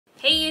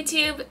Hey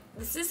YouTube,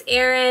 this is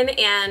Erin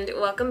and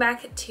welcome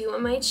back to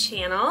my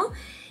channel.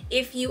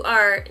 If you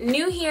are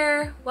new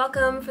here,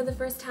 welcome for the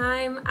first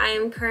time. I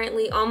am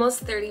currently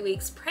almost 30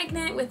 weeks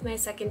pregnant with my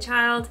second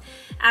child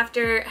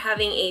after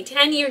having a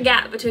 10-year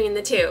gap between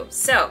the two.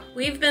 So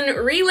we've been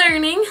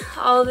relearning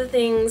all the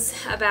things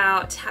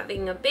about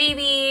having a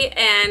baby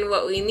and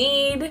what we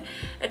need,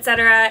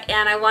 etc.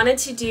 And I wanted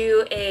to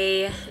do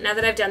now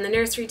that I've done the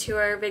nursery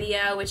tour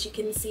video, which you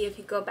can see if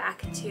you go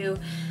back to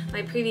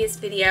my previous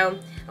video,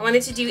 I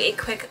wanted to do a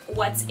quick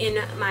what's in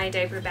my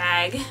diaper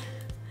bag.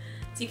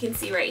 So you can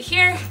see right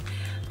here,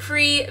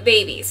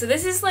 pre-baby. So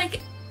this is like,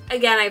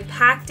 again, I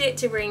packed it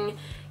to bring,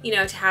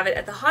 to have it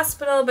at the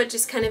hospital, but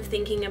just kind of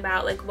thinking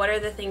about like what are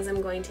the things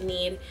I'm going to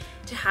need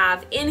to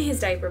have in his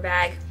diaper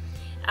bag.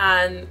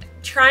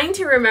 Trying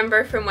to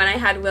remember from when I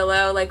had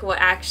Willow, like what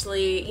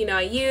actually,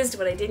 I used,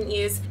 what I didn't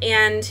use.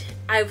 And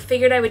I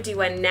figured I would do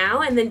one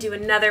now and then do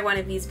another one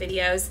of these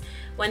videos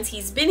once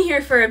he's been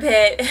here for a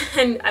bit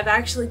and I've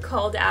actually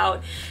called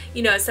out,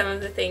 some of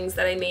the things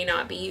that I may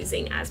not be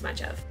using as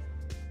much of.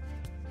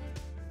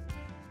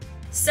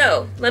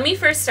 So let me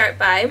first start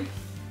by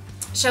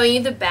showing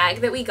you the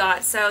bag that we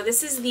got. So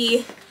this is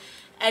the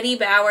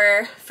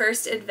Bauer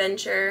First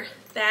Adventure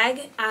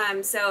bag.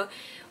 So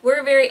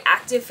we're a very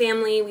active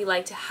family. We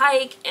like to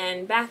hike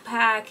and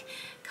backpack,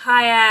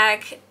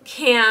 kayak,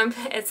 camp,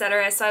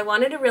 etc. So I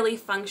wanted a really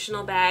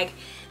functional bag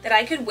that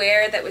I could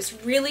wear that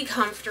was really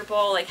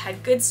comfortable, like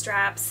had good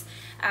straps,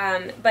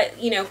 but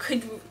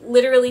could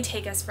literally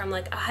take us from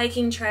like a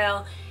hiking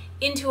trail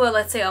into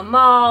let's say a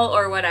mall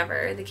or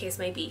whatever the case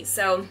may be.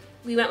 So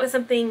we went with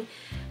something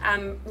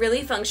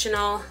really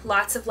functional,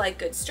 lots of like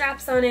good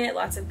straps on it,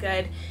 lots of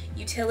good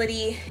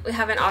utility. We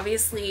haven't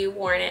obviously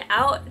worn it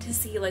out to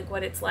see like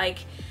what it's like,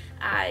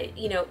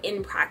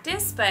 in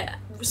practice, but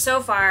so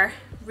far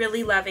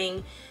really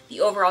loving the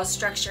overall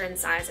structure and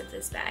size of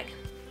this bag.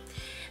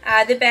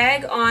 The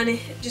bag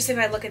just if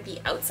I look at the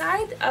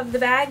outside of the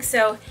bag,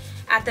 so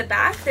at the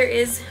back there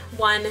is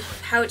one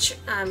pouch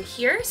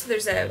here, so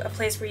there's a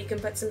place where you can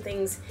put some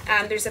things.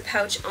 There's a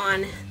pouch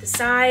on the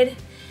side.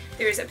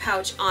 There's a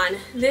pouch on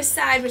this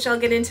side, which I'll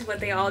get into what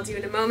they all do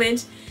in a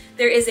moment.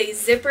 There is a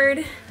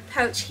zippered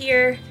pouch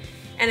here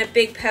and a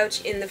big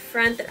pouch in the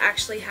front that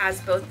actually has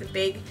both the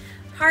big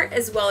part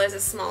as well as a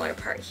smaller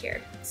part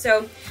here.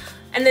 So,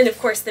 and then of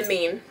course the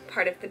main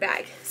part of the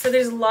bag. So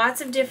there's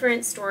lots of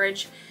different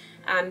storage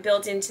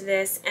built into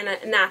this,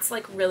 and that's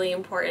like really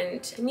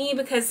important to me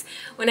because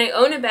when I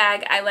own a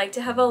bag, I like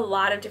to have a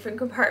lot of different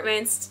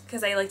compartments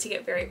because I like to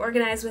get very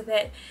organized with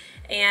it.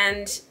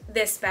 And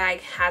this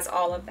bag has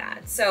all of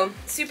that. So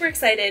super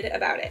excited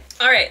about it.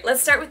 All right,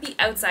 let's start with the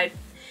outside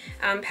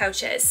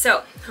pouches.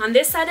 So on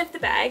this side of the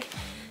bag,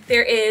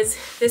 there is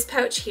this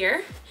pouch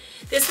here.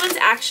 This one's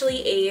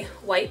actually a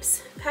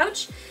wipes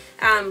pouch.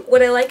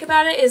 What I like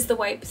about it is the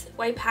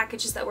wipe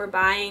packages that we're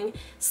buying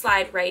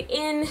slide right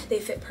in. They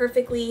fit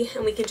perfectly,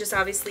 and we can just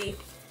obviously,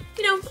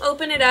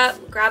 open it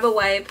up, grab a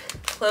wipe,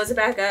 close it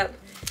back up,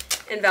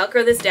 and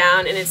Velcro this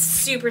down, and it's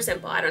super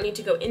simple. I don't need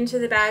to go into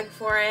the bag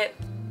for it.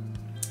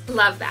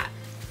 Love that.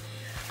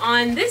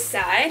 On this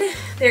side,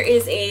 there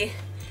is a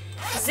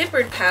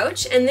zippered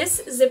pouch, and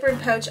this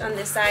zippered pouch on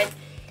this side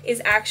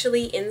is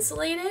actually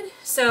insulated,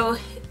 so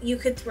you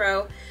could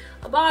throw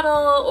a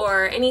bottle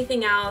or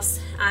anything else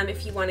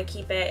if you want to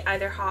keep it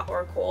either hot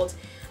or cold.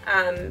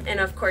 And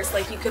of course,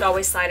 like you could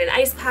always slide an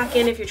ice pack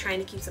in if you're trying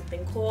to keep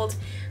something cold,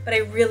 but I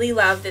really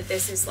love that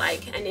this is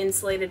like an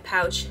insulated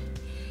pouch,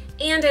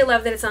 and I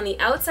love that it's on the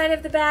outside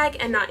of the bag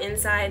and not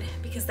inside,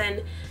 because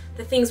then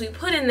the things we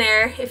put in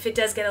there, if it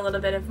does get a little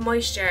bit of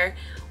moisture,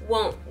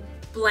 won't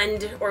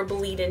blend or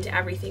bleed into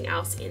everything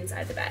else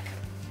inside the bag.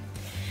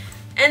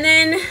 And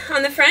then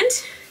on the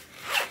front,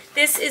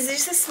 this is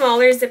just a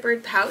smaller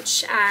zippered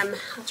pouch. I'll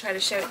try to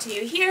show it to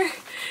you here.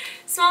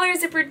 Smaller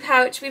zippered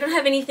pouch. We don't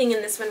have anything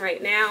in this one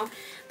right now,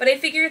 but I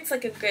figure it's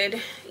like a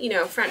good,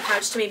 front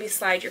pouch to maybe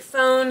slide your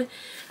phone,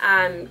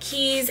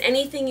 keys,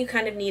 anything you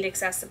kind of need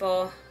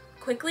accessible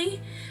quickly,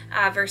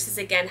 versus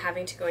again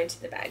having to go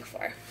into the bag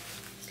for.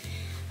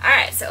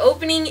 Alright, so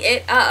opening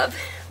it up,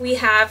 we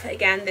have,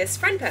 again, this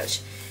front pouch.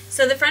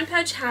 So the front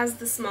pouch has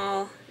the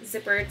small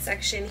zippered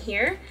section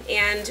here,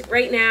 and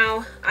right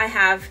now I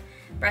have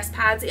breast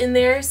pads in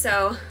there,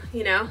 so,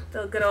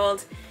 the good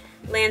old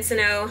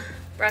Lancino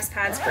breast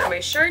pads for my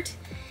shirt.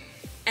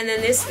 And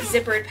then this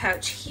zippered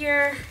pouch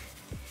here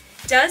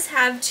does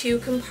have two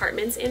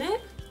compartments in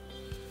it.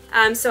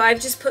 So I've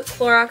just put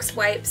Clorox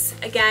wipes.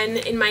 Again,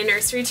 in my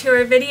nursery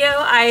tour video,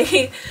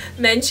 I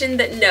mentioned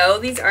that no,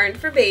 these aren't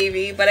for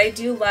baby, but I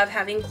do love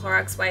having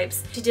Clorox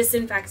wipes to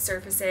disinfect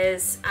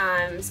surfaces,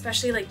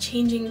 especially like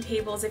changing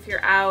tables if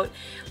you're out.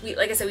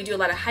 Like I said, we do a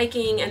lot of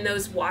hiking, and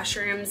those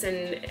washrooms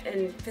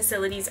and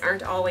facilities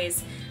aren't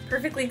always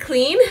perfectly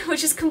clean,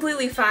 which is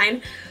completely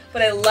fine,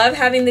 but I love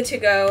having the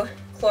to-go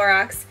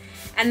Clorox.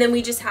 And then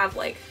we just have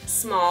like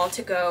small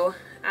to-go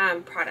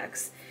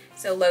products.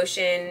 So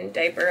lotion,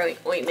 diaper,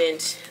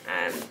 ointment,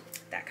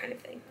 that kind of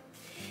thing.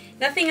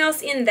 Nothing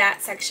else in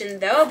that section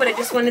though, but I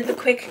just wanted the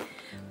quick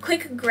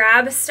quick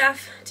grab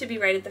stuff to be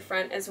right at the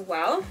front as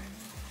well.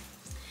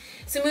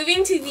 So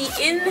moving to the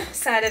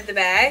inside of the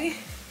bag.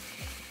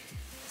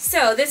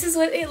 So this is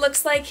what it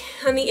looks like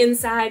on the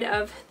inside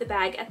of the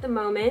bag at the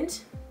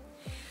moment.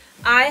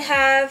 I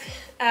have,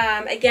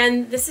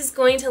 again, this is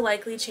going to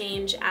likely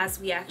change as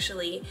we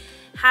actually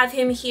have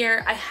him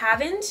here. I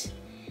haven't,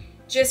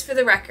 just for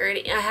the record,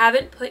 I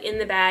haven't put in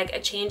the bag a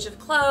change of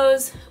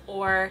clothes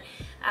or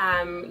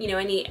you know,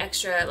 any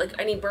extra, like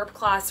any burp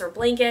cloths or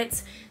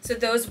blankets. So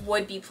those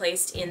would be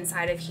placed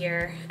inside of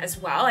here as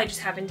well. I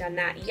just haven't done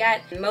that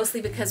yet,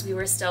 mostly because we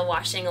were still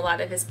washing a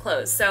lot of his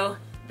clothes. So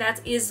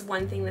that is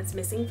one thing that's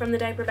missing from the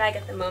diaper bag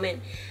at the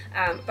moment,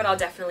 but I'll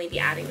definitely be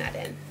adding that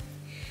in.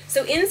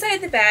 So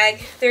inside the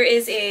bag, there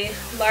is a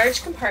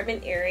large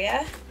compartment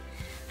area,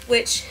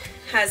 which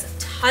has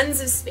tons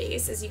of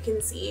space, as you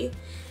can see.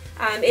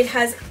 It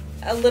has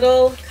a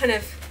little kind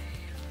of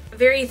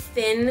very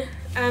thin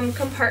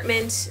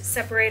compartment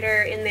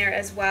separator in there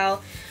as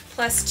well,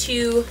 plus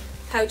 2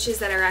 pouches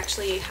that are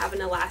actually have an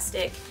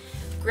elastic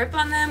grip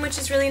on them, which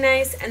is really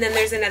nice. And then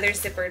there's another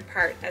zippered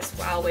part as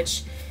well,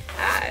 which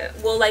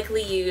we'll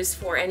likely use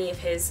for any of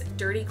his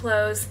dirty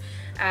clothes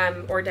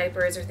or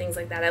diapers or things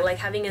like that. I like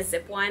having a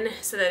zip one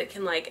so that it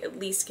can like at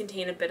least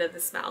contain a bit of the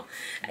smell.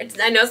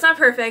 I know it's not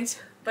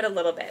perfect, but a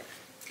little bit.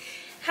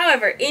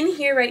 However, in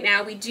here right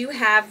now we do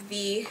have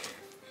the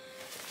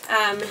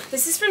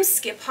this is from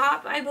Skip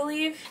Hop, I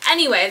believe.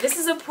 Anyway, this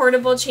is a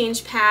portable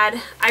change pad.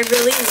 I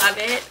really love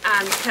it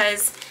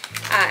because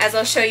as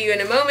I'll show you in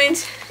a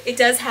moment, it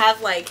does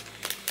have like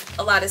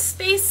a lot of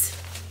space.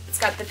 It's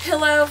got the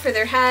pillow for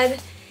their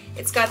head.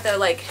 It's got the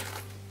like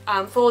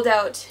fold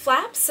out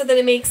flaps so that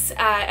it makes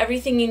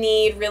everything you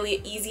need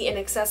really easy and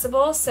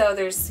accessible. So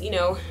there's, you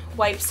know,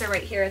 wipes are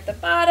right here at the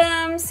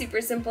bottom,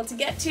 super simple to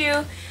get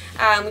to.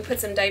 We put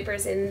some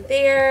diapers in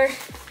there.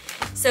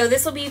 So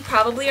this will be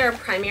probably our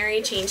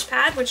primary change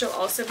pad, which will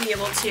also be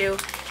able to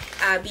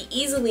be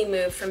easily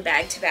moved from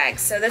bag to bag.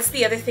 So that's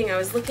the other thing I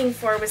was looking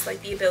for, was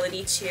like the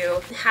ability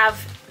to have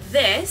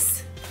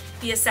this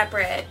be a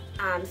separate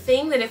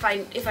thing that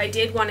if I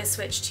did want to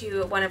switch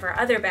to one of our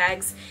other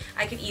bags,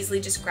 I could easily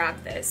just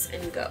grab this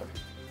and go.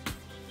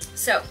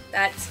 So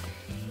that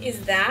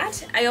is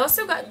that. I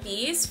also got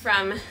these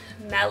from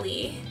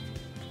melii.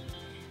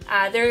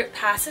 They're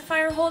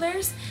pacifier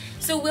holders.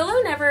 So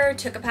Willow never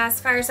took a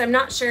pacifier, so I'm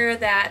not sure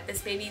that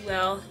this baby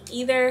will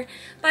either,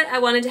 but I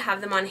wanted to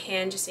have them on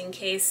hand just in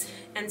case.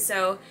 And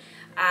so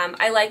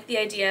I like the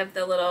idea of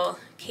the little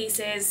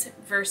cases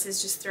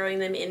versus just throwing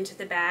them into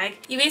the bag.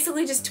 You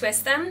basically just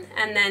twist them,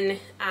 and then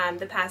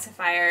the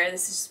pacifier,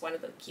 this is just one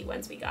of the cute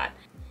ones we got.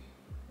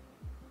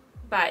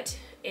 But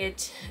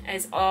it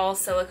is all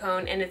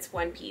silicone and it's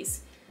one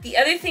piece. The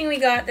other thing we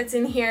got that's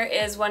in here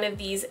is one of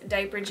these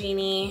Diaper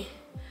Genie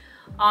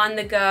on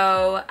the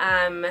go,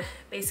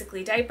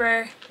 basically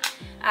diaper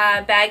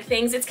bag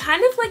things. It's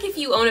kind of like if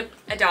you own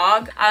a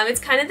dog. It's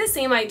kind of the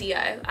same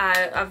idea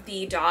of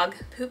the dog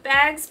poop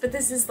bags, but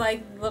this is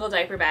like little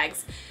diaper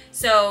bags.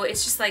 So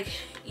it's just like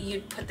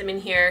you put them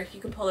in here, you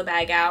can pull the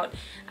bag out,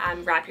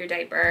 wrap your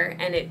diaper,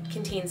 and it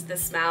contains the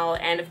smell,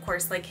 and of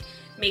course like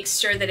makes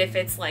sure that if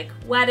it's like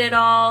wet at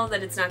all,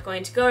 that it's not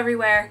going to go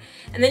everywhere,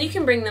 and then you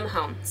can bring them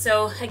home.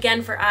 So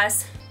again, for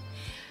us,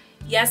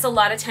 yes, a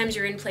lot of times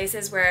you're in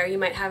places where you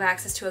might have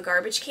access to a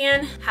garbage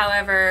can.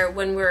 However,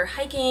 when we're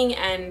hiking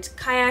and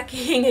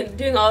kayaking and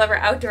doing all of our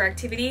outdoor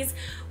activities,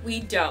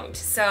 we don't.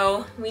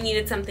 So we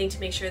needed something to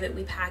make sure that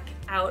we pack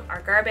out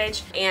our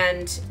garbage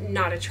and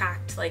not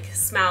attract like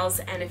smells.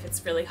 And if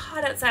it's really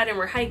hot outside and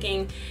we're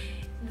hiking,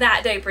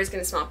 that diaper is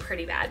going to smell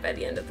pretty bad by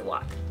the end of the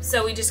walk.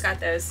 So we just got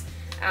those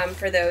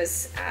for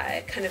those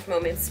kind of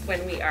moments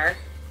when we are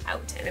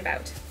out and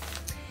about.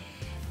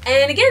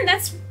 And again,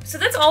 that's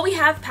all we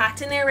have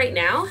packed in there right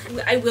now.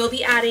 I will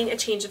be adding a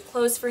change of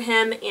clothes for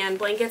him and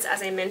blankets,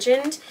 as I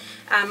mentioned,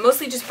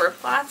 mostly just burp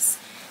cloths.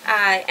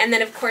 And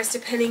then of course,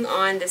 depending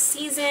on the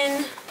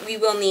season, we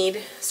will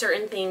need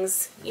certain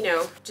things, you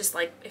know, just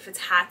like if it's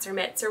hats or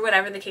mitts or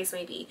whatever the case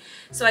may be.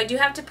 So I do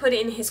have to put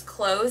in his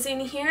clothes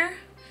in here,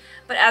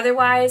 but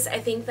otherwise I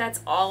think that's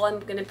all I'm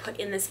gonna put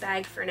in this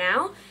bag for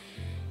now.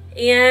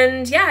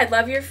 And yeah, I'd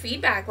love your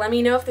feedback. Let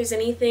me know if there's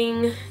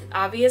anything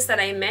obvious that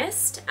I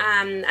missed.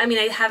 I mean,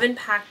 I haven't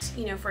packed,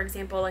 you know, for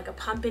example, like a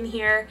pump in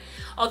here.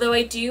 Although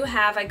I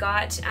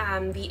got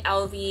the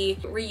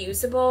LV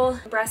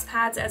reusable breast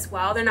pads as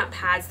well. They're not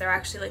pads, they're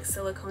actually like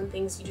silicone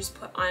things you just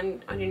put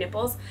on your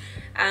nipples.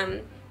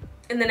 And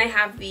then I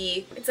have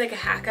it's like a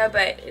Haka,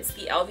 but it's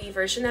the LV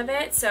version of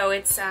it. So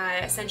it's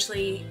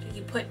essentially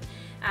you put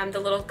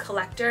the little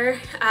collector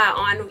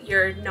on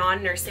your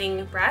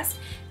non-nursing breast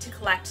to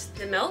collect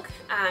the milk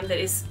that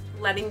is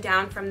letting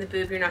down from the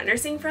boob you're not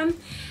nursing from.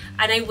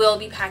 And I will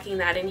be packing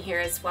that in here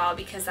as well,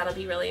 because that'll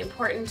be really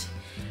important,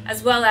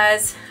 as well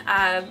as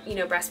you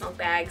know, breast milk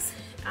bags,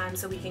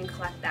 so we can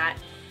collect that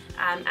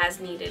as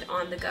needed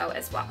on the go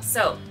as well.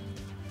 So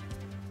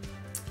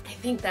I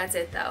think that's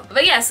it though.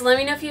 But yeah, so let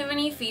me know if you have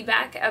any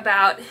feedback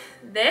about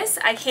this.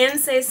 I can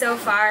say so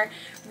far,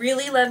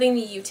 really loving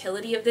the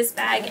utility of this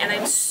bag, and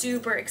I'm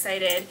super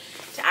excited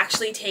to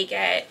actually take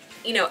it,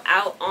 you know,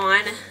 out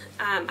on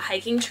a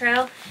hiking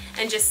trail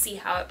and just see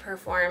how it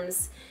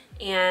performs.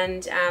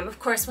 And of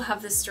course we'll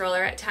have the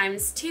stroller at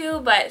times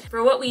too, but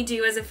for what we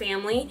do as a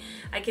family,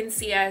 I can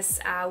see us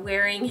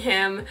wearing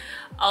him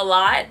a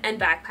lot and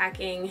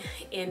backpacking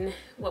in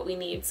what we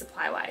need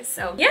supply-wise.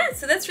 So yeah,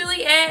 so that's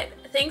really it.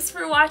 Thanks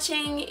for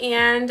watching,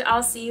 and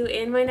I'll see you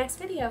in my next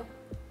video.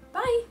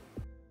 Bye!